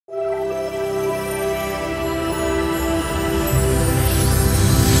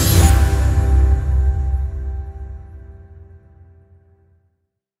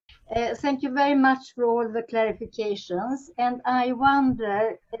thank you very much for all the clarifications. And I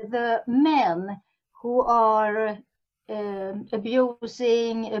wonder, the men who are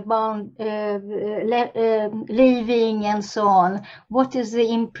abusing, leaving, and so on, what is the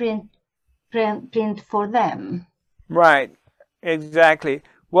imprint for them? Right, exactly.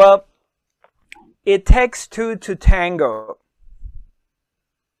 Well, it takes two to tango.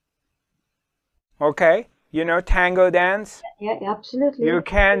 Okay? You know tango dance? Yeah, absolutely. You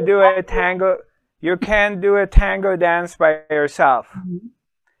can't do a tango. You can't do a tango dance by yourself. Mm-hmm.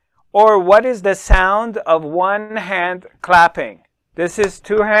 Or what is the sound of one hand clapping? This is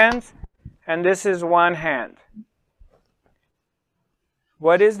two hands, and this is one hand.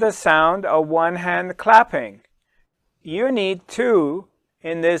 What is the sound of one hand clapping? You need two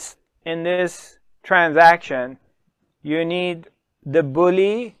in this transaction. You need the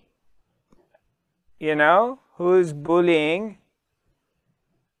bully, you know, who's bullying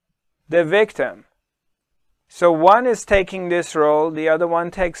the victim. So one is taking this role, the other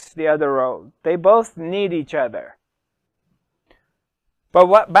one takes the other role. They both need each other.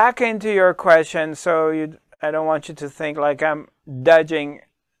 But back into your question, so I don't want you to think like I'm dodging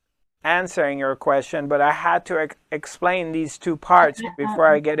answering your question, but I had to explain these two parts before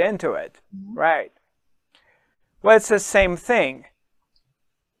I get into it. Right. Well, it's the same thing.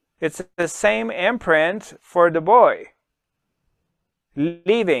 It's the same imprint for the boy.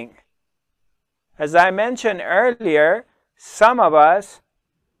 Leaving. As I mentioned earlier, some of us,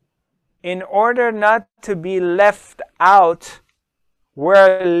 in order not to be left out,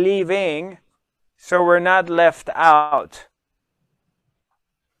 we're leaving, so we're not left out.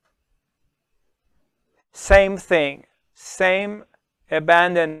 Same thing, same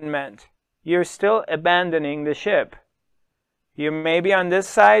abandonment. You're still abandoning the ship. You may be on this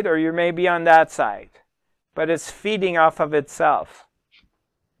side or you may be on that side, but it's feeding off of itself.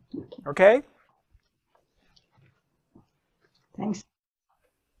 Okay? Thanks.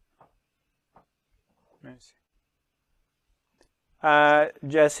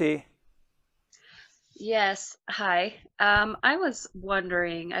 Jesse? Yes, hi. I was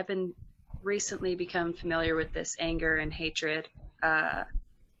wondering, I've been recently become familiar with this anger and hatred.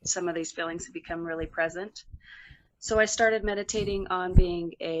 Some of these feelings have become really present. So I started meditating on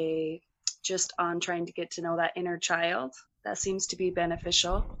just on trying to get to know that inner child. That seems to be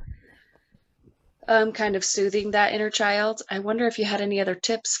beneficial. Kind of soothing that inner child. I wonder if you had any other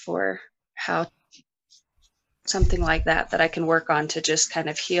tips for how something like that I can work on to just kind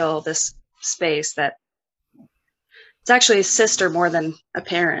of heal this space that it's actually a sister more than a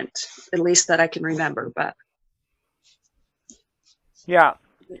parent, at least that I can remember. But yeah,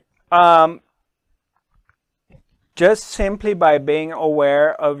 just simply by being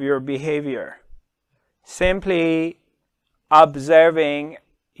aware of your behavior, simply observing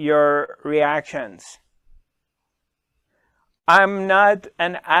your reactions. I'm not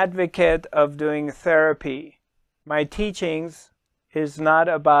an advocate of doing therapy. My teachings is not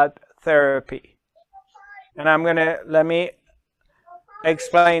about therapy. And let me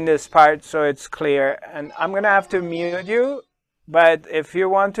explain this part so it's clear. And I'm going to have to mute you, but if you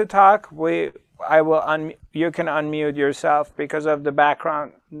want to talk, you can unmute yourself because of the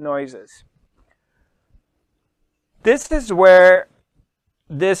background noises. This is where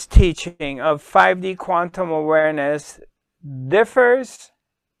this teaching of 5D quantum awareness differs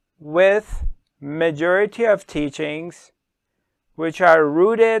with majority of teachings which are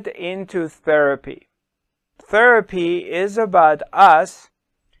rooted into therapy. Therapy is about us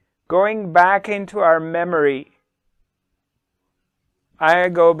going back into our memory. I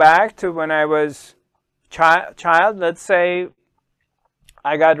go back to when I was child. Let's say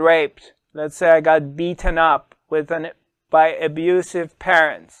I got raped. Let's say I got beaten up by abusive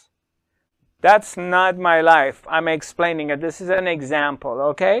parents. That's not my life. I'm explaining it. This is an example,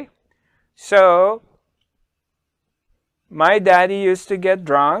 okay? So, my daddy used to get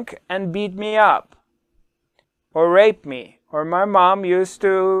drunk and beat me up or rape me. Or my mom used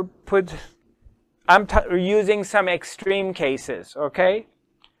to I'm using some extreme cases, okay?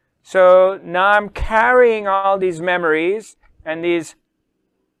 So now I'm carrying all these memories and these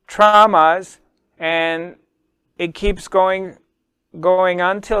traumas, and it keeps going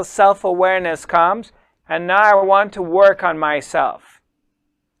until self-awareness comes, and now I want to work on myself.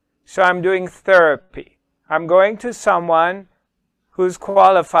 So I'm doing therapy. I'm going to someone who's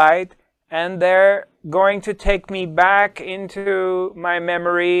qualified, and they're going to take me back into my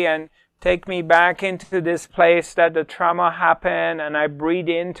memory and take me back into this place that the trauma happened, and I breathe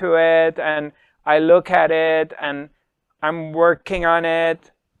into it, and I look at it, and I'm working on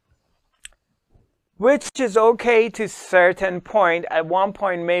it. which is okay to a certain point. At one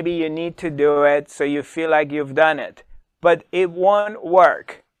point, maybe you need to do it so you feel like you've done it. But it won't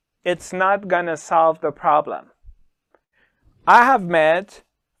work. It's not going to solve the problem. I have met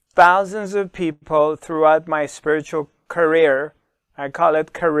thousands of people throughout my spiritual career. I call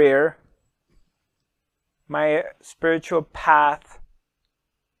it career. My spiritual path.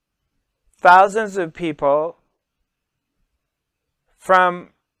 Thousands of people from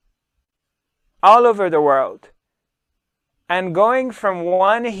all over the world. And going from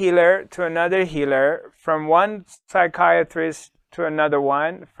one healer to another healer, from one psychiatrist to another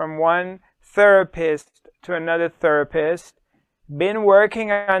one, from one therapist to another therapist, been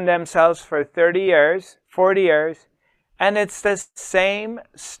working on themselves for 30 years, 40 years, and it's the same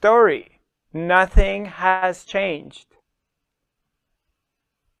story. Nothing has changed.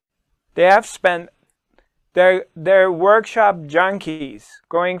 They have spent their workshop junkies,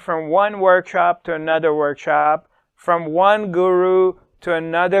 going from one workshop to another workshop, from one guru to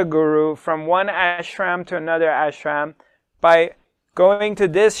another guru, from one ashram to another ashram, by going to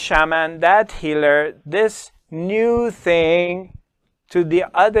this shaman, that healer, this new thing to the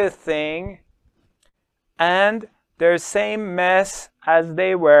other thing, and they're same mess as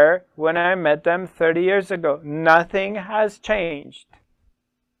they were when I met them 30 years ago. Nothing has changed.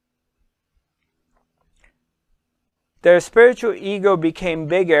 Their spiritual ego became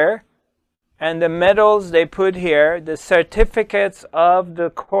bigger, and the medals they put here, the certificates of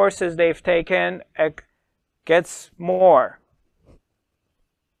the courses they've taken, gets more.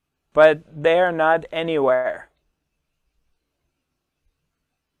 But they're not anywhere.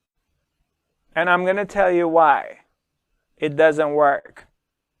 And I'm going to tell you why it doesn't work.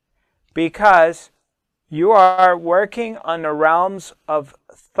 Because you are working on the realms of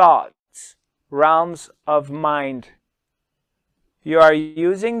thoughts, realms of mind. You are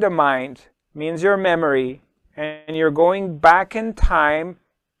using the mind, means your memory, and you're going back in time,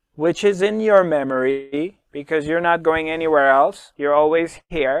 which is in your memory, because you're not going anywhere else. You're always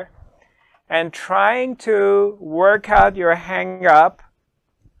here. And trying to work out your hang-up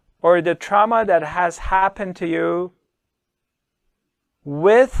or the trauma that has happened to you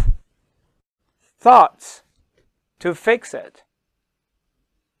with thoughts to fix it.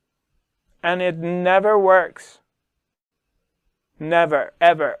 And it never works. Never,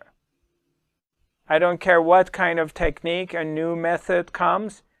 ever. I don't care what kind of technique, a new method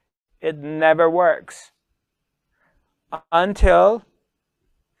comes, it never works. Until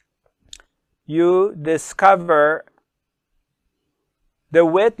you discover the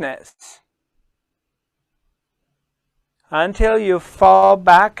witness. Until you fall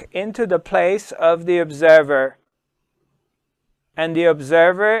back into the place of the observer. And the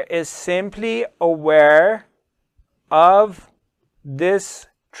observer is simply aware of this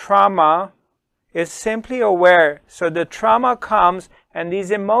trauma, is simply aware. So the trauma comes and these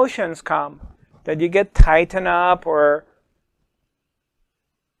emotions come. That you get tightened up, or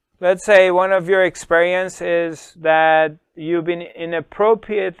let's say one of your experiences that you've been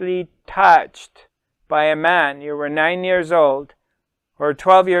inappropriately touched by a man. You were 9 years old or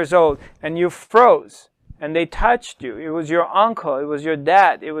 12 years old and you froze and they touched you. It was your uncle, it was your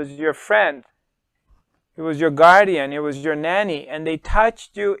dad, it was your friend, it was your guardian, it was your nanny, and they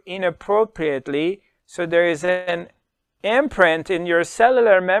touched you inappropriately. So there is an imprint in your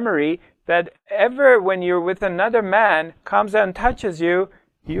cellular memory that ever when you're with another man comes and touches you,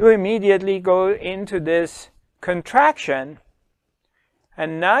 you immediately go into this contraction.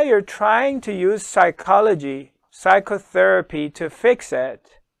 And now you're trying to use psychology, psychotherapy to fix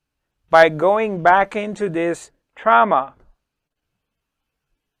it by going back into this trauma,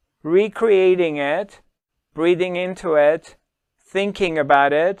 recreating it, breathing into it, thinking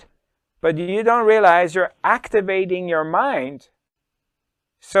about it, but you don't realize you're activating your mind.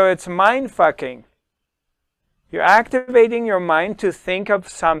 So it's mind fucking. You're activating your mind to think of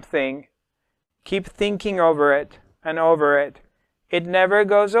something. Keep thinking over it and over it. It never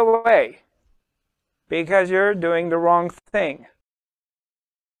goes away because you're doing the wrong thing.